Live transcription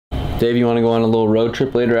Dave, you want to go on a little road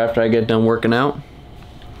trip later after I get done working out?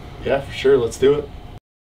 Yeah, for sure. Let's do it.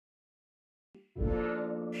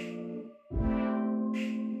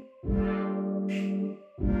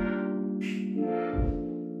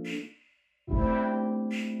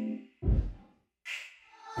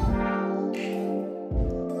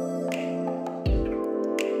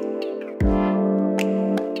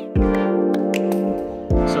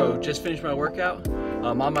 Just finished my workout.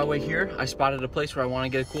 On my way here, I spotted a place where I want to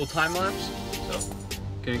get a cool time lapse. So,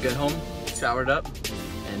 gonna get home, showered up,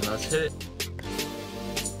 and let's hit it.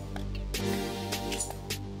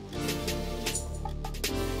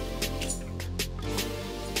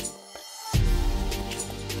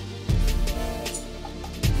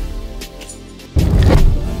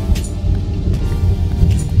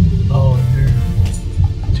 Oh,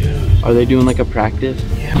 dude. Are they doing like a practice?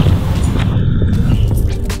 Yeah.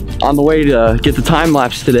 On the way to get the time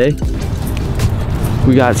lapse today,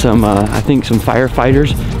 we got some, I think some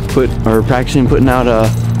firefighters practicing putting out a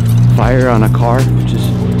fire on a car, which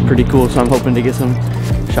is pretty cool. So I'm hoping to get some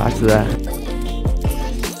shots of that.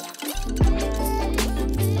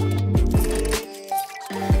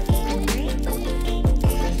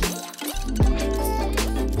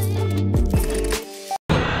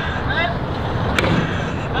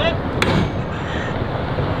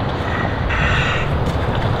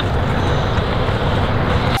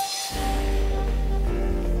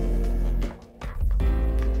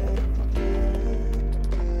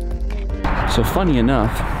 So funny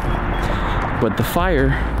enough, but the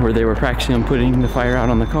fire where they were practicing on putting the fire out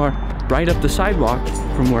on the car, right up the sidewalk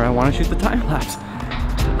from where I want to shoot the time lapse.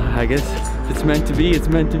 I guess if it's meant to be, it's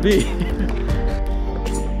meant to be.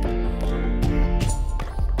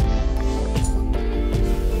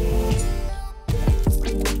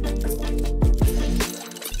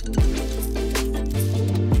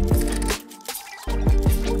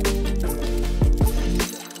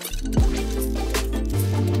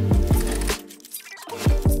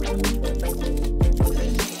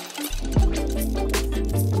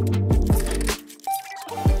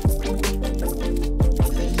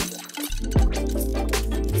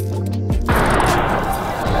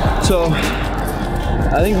 So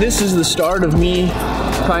I think this is the start of me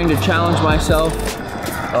trying to challenge myself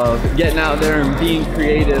of getting out there and being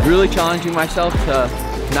creative, really challenging myself to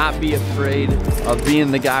not be afraid of being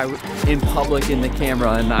the guy in public in the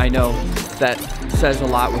camera. And I know that says a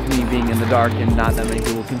lot with me being in the dark and not that many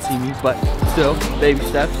people can see me, but still, baby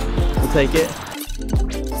steps, we'll take it.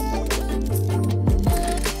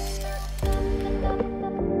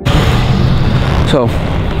 So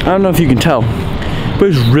I don't know if you can tell, but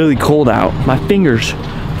it's really cold out. My fingers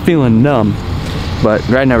feeling numb, but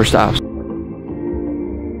ride never stops. We're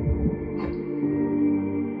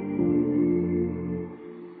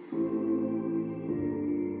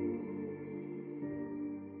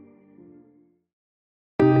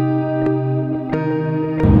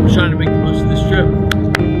trying to make the most of this trip.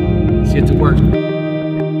 Let's get to work.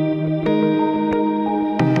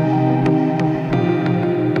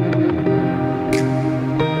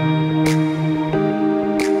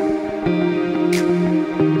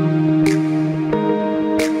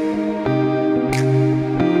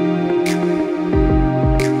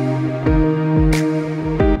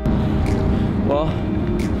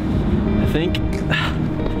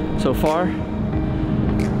 So far,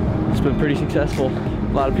 it's been pretty successful.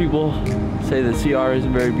 A lot of people say the CR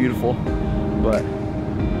isn't very beautiful, but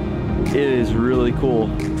it is really cool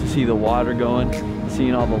to see the water going,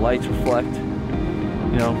 seeing all the lights reflect,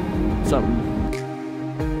 you know, something